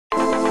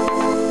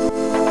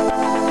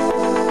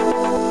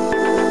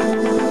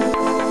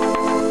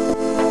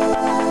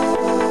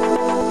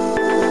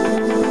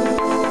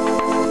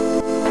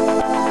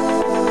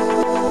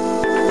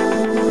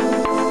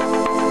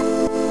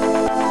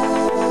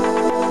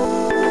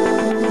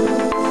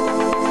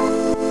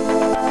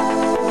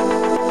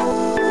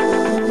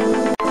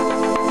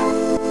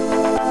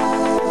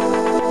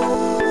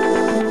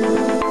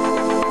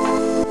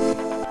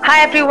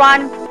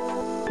everyone.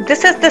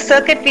 This is the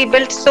circuit we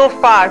built so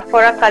far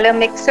for our color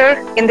mixer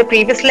in the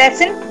previous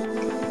lesson.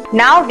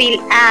 Now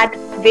we'll add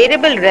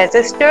variable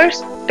resistors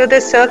to the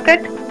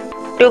circuit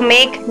to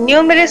make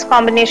numerous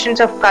combinations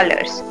of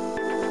colors.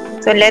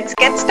 So let's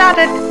get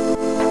started.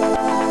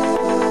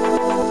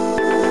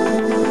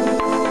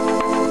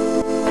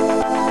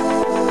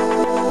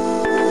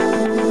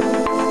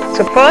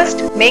 So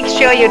first, make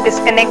sure you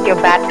disconnect your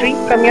battery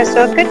from your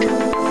circuit.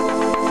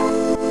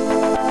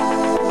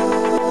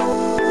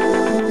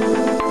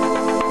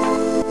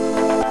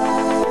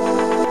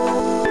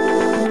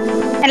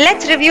 And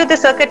let's review the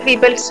circuit we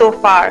built so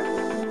far.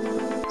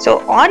 So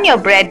on your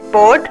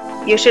breadboard,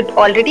 you should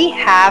already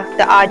have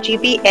the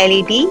RGB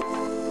LED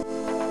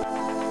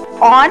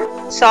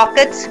on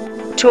sockets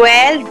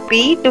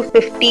 12B to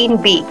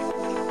 15B,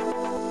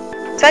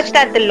 such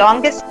that the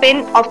longest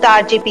pin of the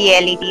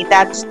RGB LED,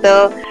 that's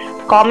the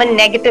common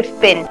negative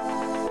pin,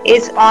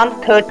 is on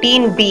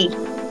 13B.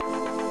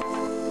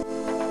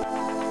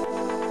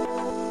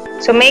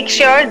 So make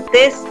sure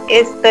this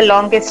is the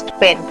longest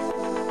pin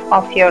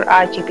of your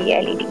RGB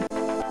LED.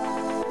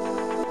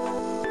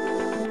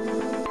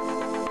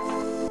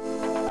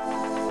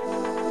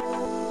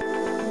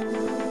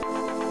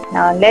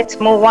 Now let's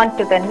move on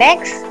to the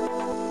next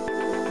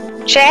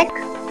check.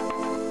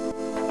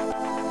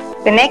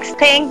 The next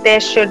thing, there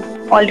should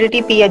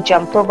already be a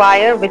jumper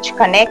wire which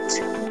connects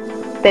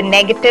the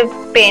negative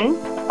pin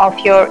of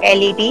your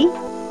LED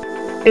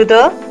to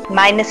the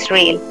minus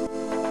rail.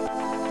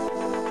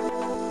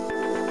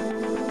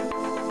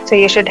 So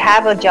you should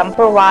have a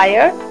jumper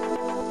wire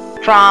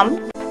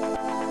from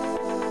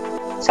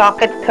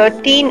socket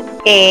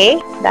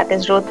 13A, that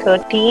is row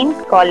 13,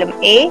 column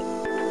A,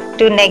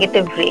 to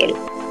negative rail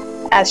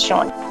as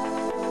shown.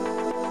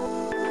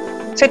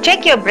 So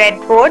check your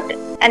breadboard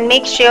and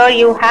make sure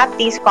you have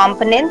these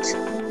components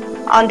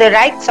on the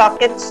right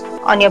sockets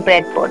on your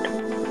breadboard.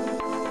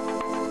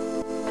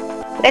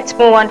 Let's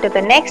move on to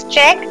the next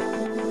check.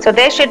 So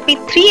there should be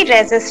 3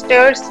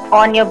 resistors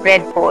on your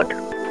breadboard.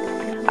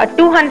 A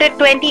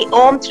 220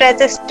 ohms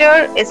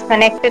resistor is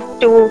connected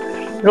to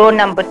row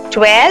number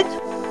 12,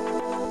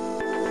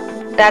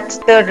 that's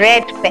the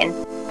red pin.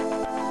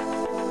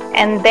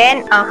 And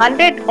then a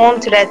 100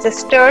 ohms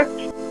resistor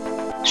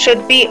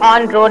should be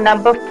on row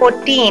number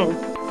 14,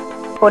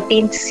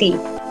 14C.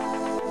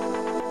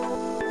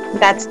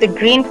 That's the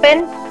green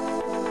pin.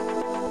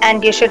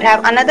 And you should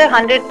have another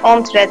 100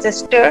 ohms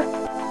resistor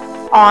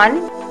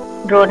on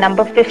row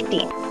number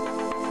 15.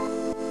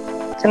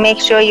 So make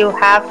sure you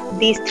have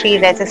these 3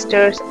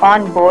 resistors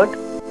on board.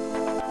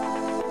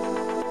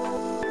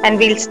 And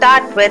we'll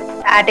start with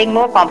adding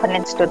more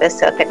components to the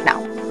circuit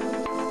now.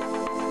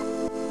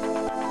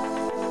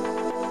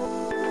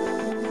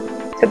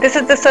 So this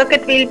is the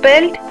circuit we'll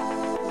build.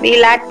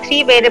 We'll add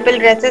 3 variable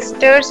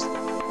resistors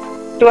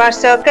to our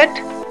circuit.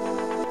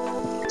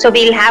 So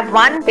we'll have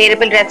one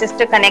variable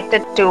resistor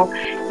connected to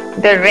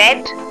the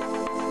red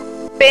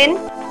pin,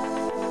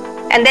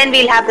 and then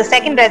we'll have the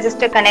second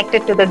resistor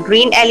connected to the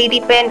green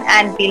LED pin,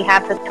 and we'll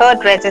have the third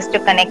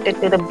resistor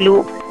connected to the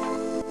blue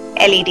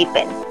LED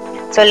pin.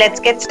 So let's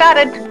get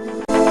started.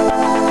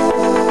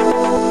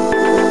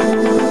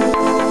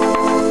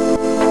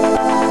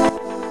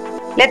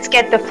 Let's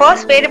get the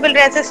first variable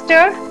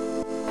resistor.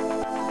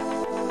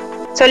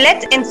 So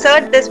let's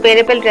insert this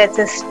variable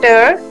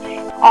resistor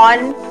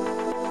on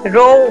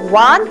row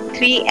 1,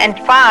 3 and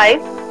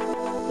 5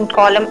 in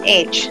column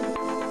H.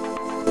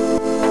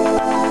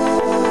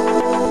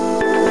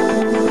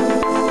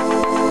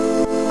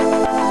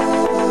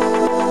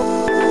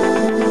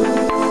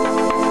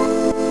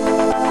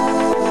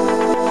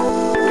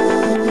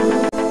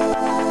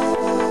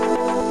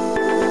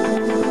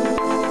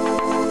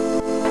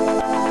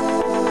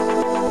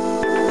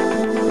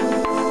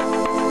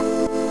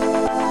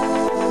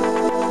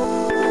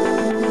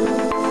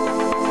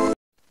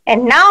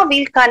 And now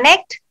we'll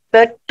connect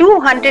the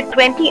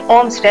 220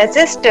 ohms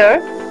resistor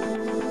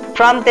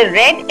from the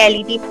red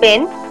LED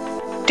pin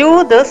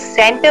to the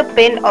center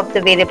pin of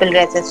the variable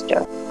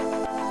resistor.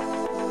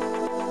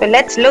 So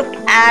let's look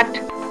at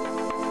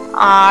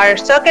our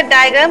circuit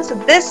diagram. So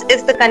this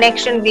is the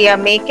connection we are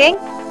making.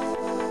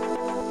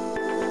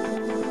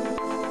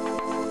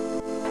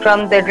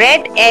 From the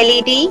red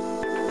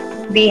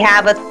LED, we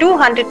have a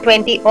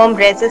 220 ohm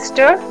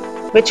resistor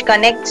which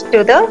connects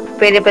to the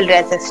variable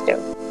resistor.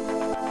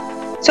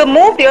 So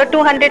move your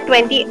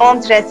 220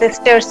 ohms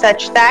resistor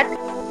such that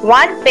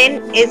one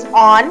pin is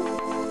on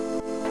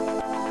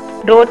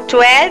row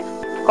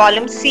 12,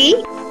 column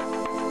C,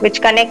 which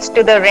connects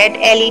to the red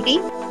LED,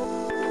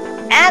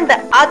 and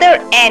the other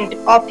end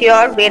of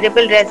your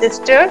variable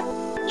resistor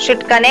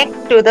should connect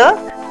to the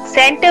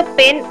center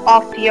pin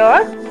of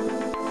your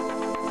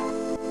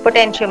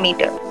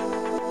potentiometer.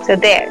 So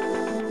there.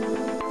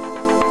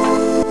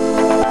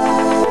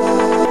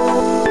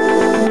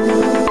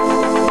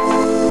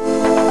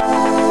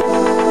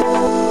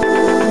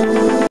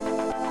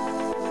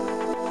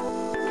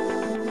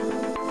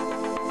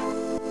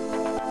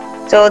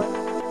 So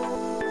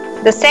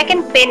the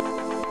second pin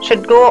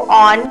should go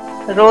on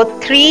row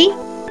 3,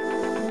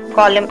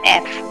 column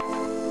F.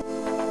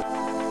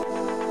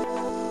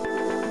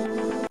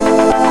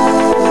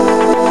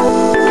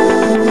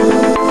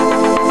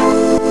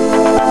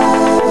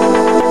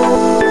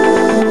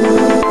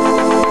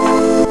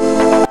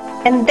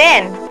 And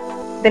then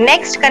the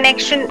next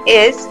connection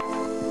is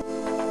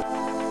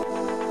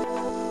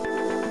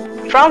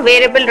from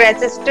variable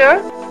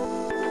resistor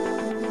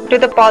to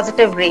the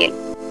positive rail.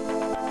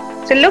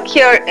 So look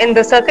here in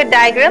the circuit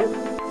diagram,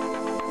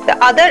 the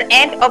other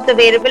end of the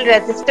variable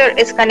resistor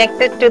is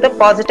connected to the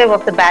positive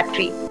of the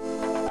battery.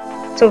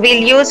 So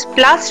we'll use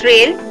plus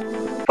rail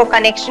for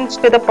connections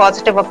to the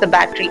positive of the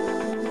battery.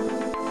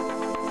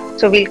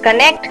 So we'll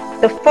connect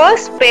the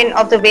first pin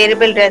of the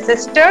variable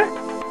resistor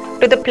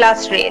to the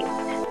plus rail.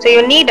 So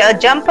you need a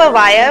jumper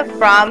wire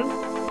from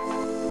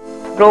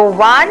row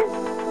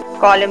 1,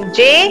 column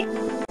J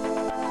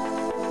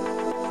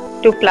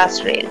to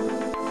plus rail.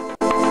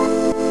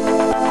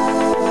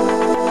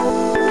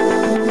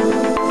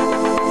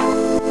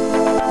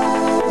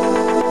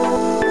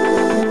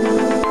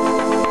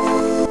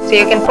 So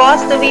you can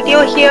pause the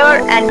video here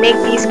and make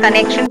these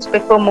connections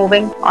before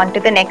moving on to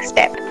the next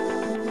step.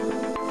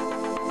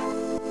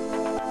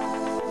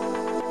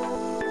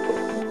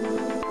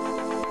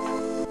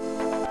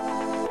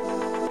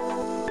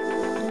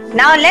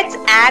 Now let's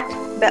add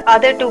the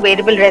other two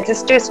variable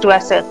resistors to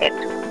our circuit.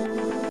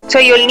 So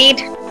you'll need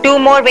two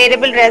more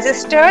variable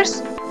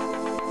resistors,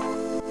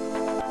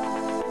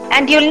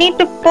 and you'll need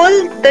to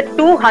pull the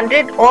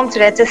 200 ohms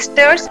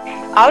resistors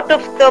out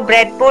of the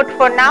breadboard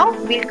for now.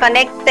 We'll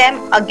connect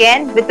them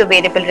again with the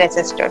variable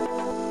resistor.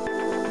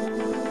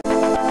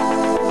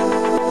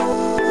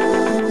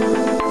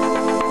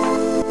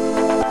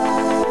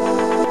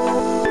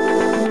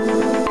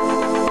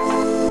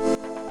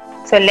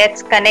 So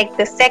let's connect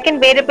the second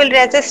variable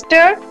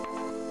resistor.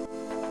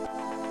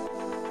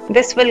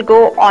 This will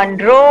go on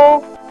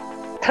row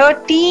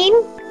 13,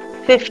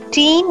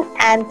 15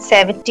 and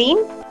 17,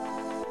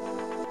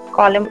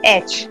 column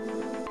H.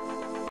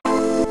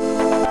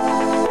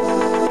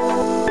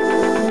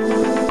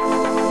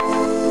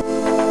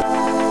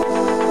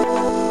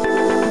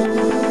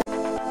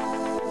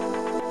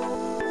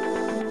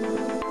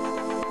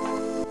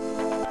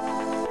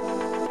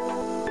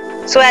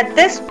 So at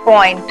this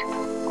point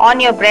on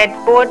your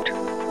breadboard,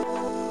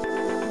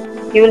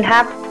 you will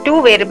have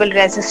two variable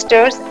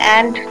resistors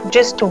and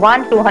just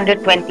one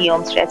 220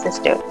 ohms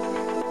resistor.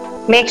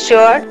 Make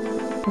sure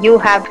you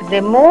have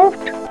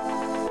removed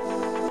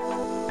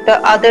the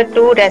other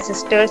two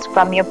resistors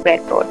from your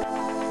breadboard.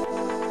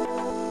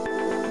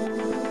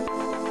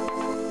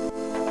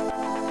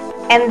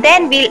 And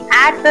then we'll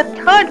add the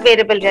third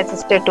variable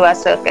resistor to our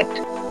circuit.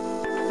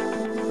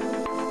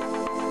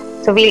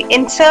 So we'll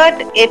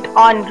insert it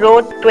on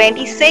row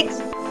 26,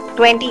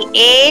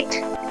 28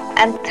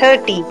 and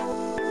 30.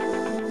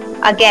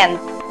 Again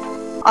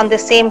on the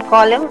same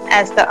column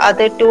as the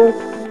other two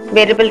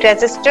variable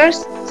resistors,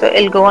 so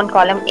it'll go on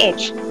column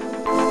H.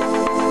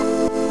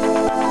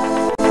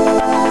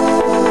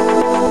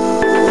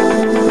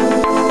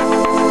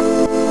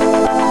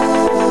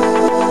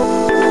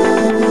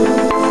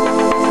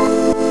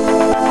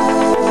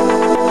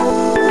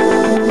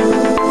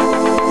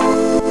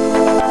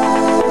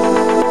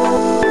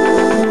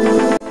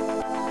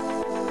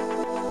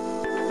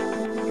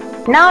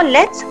 Now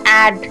let's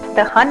add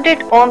the 100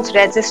 ohms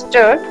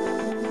resistor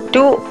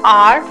to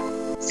our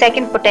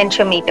second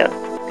potentiometer.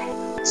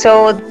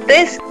 So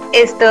this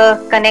is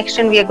the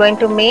connection we are going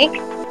to make.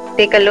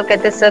 Take a look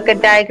at the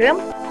circuit diagram.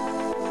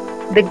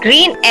 The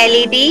green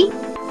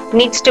LED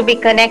needs to be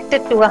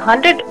connected to a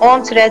 100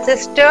 ohms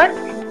resistor,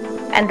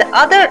 and the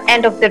other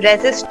end of the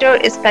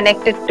resistor is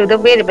connected to the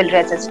variable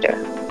resistor.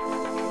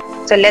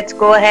 So let's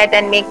go ahead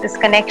and make this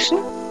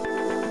connection.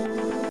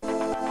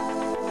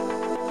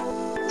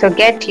 So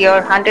get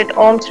your 100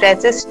 ohms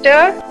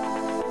resistor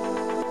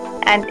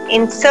and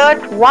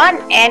insert one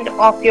end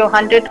of your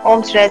 100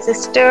 ohms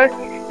resistor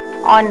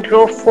on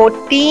row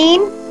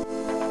 14,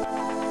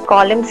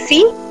 column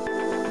C.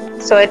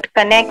 So it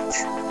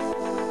connects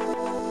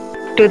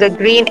to the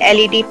green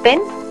LED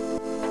pin,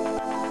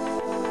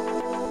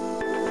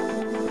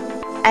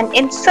 and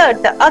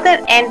insert the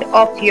other end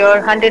of your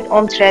 100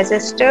 ohms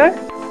resistor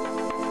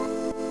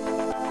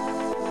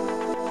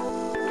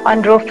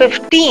on row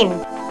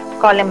 15,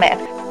 column F,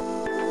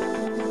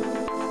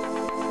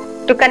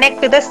 to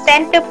connect to the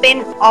center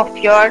pin of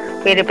your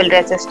variable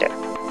resistor.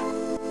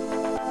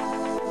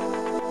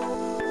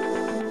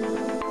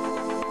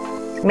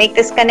 Make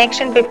this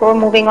connection before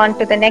moving on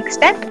to the next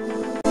step.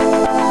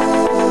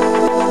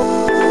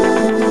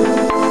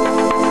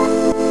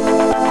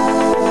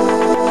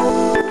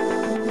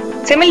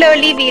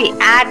 Similarly,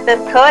 we'll add the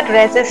third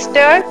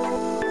resistor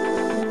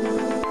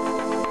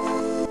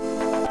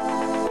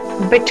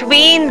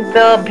between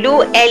the blue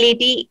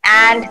LED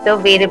and the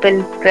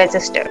variable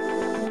resistor.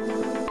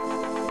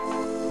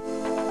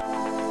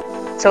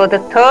 So the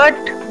third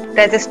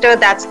resistor,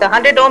 that's the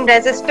 100 ohm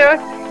resistor,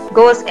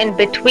 goes in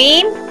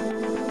between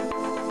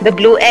the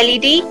blue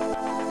LED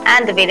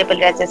and the variable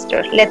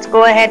resistor. Let's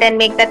go ahead and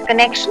make that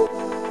connection.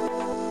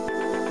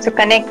 So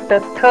connect the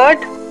third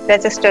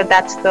resistor,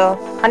 that's the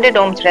 100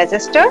 ohms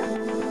resistor.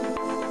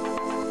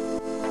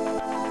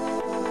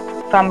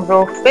 From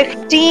row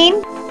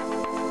 15,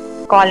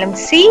 column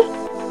C,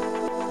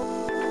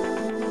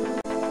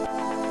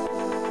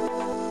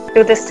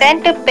 to the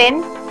center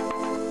pin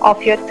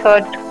of your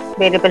third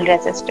variable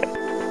resistor.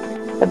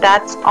 So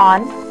that's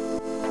on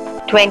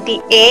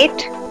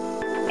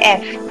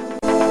 28F.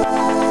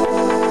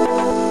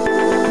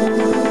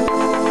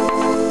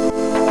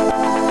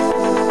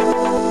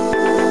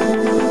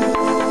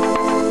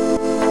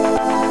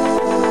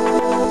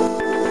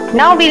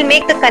 Now we'll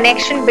make the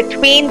connection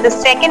between the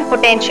second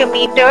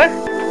potentiometer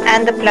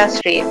and the plus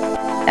rail.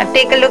 Now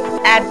take a look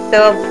at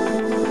the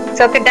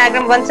circuit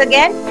diagram once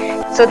again.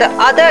 So the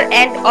other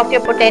end of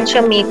your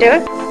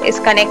potentiometer is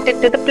connected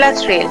to the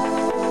plus rail.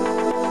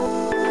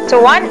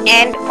 So one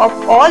end of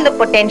all the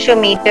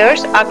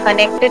potentiometers are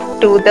connected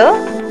to the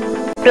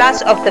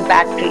plus of the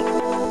battery.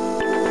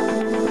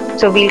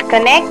 So we'll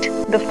connect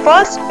the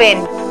first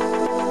pin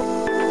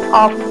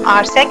of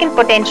our second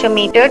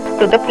potentiometer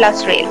to the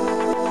plus rail.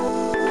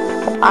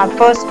 Our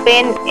first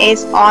pin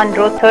is on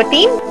row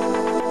 13.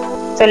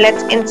 So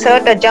let's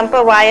insert a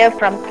jumper wire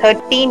from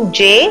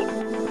 13J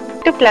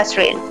to plus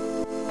rail.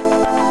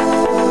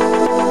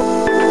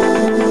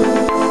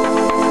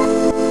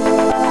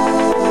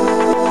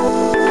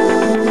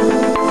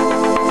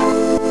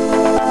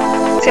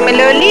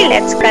 Similarly,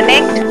 let's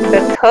connect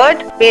the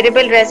third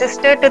variable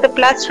resistor to the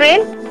plus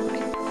rail.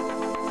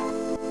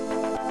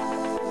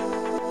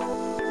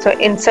 So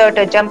insert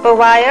a jumper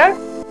wire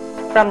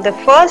from the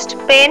first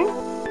pin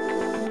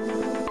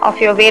of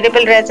your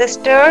variable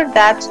resistor,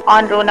 that's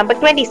on row number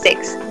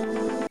 26.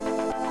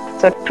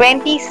 So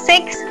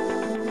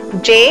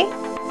 26J.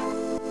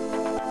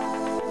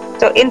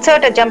 So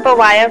insert a jumper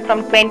wire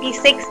from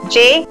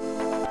 26J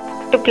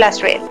to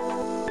plus rail.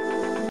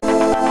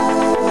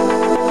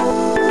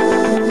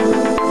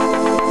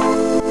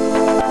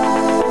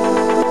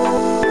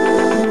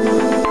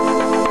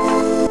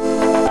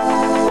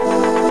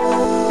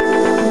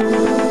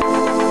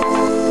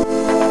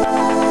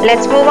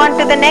 Let's move on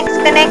to the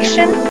next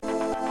connection,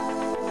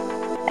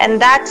 and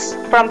that's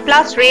from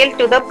plus rail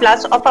to the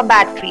plus of a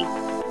battery.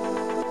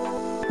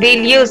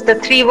 We'll use the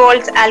 3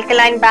 volts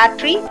alkaline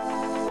battery.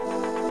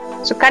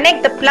 So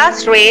connect the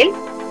plus rail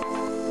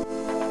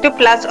to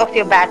plus of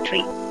your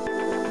battery.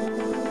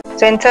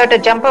 So insert a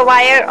jumper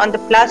wire on the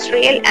plus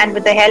rail and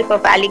with the help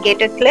of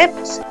alligator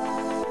clips,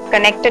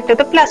 connect it to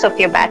the plus of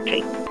your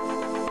battery.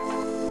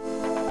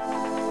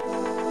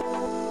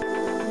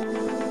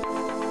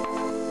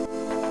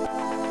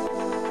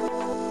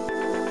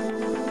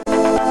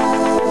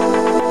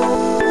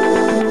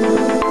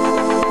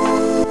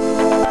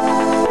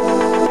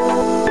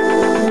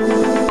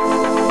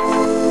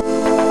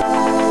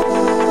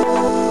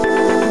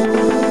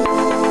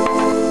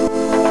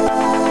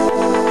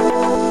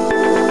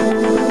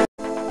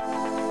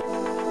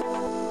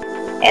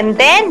 And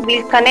then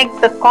we'll connect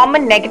the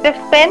common negative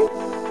pin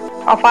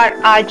of our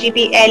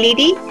RGB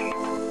LED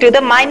to the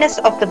minus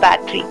of the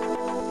battery.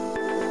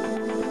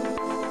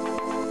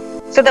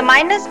 So the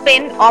minus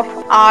pin of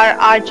our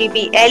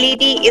RGB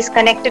LED is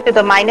connected to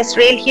the minus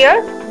rail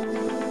here.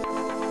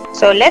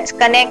 So let's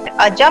connect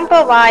a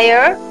jumper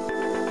wire.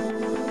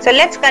 So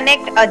let's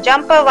connect a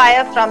jumper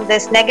wire from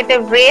this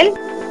negative rail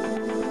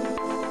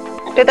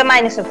to the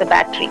minus of the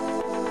battery.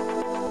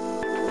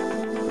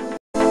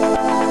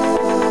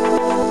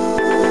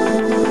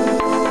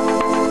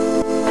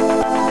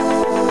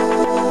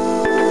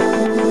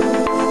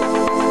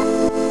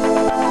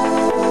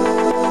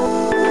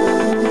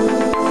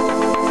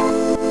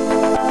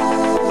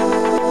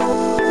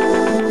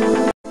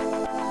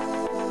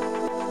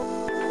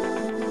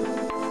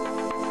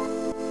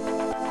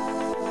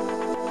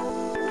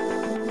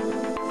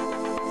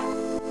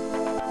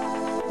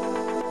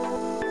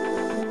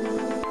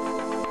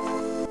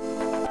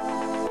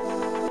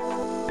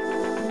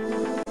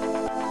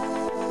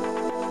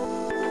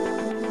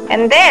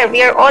 And there,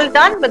 we are all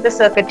done with the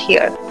circuit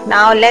here.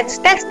 Now let's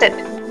test it.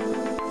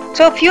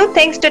 So a few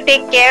things to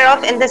take care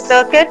of in this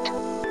circuit.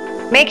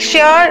 Make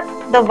sure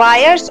the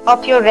wires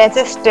of your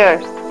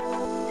resistors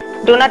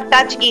do not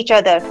touch each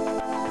other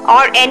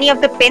or any of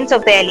the pins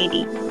of the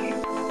LED.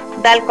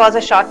 That'll cause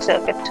a short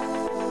circuit.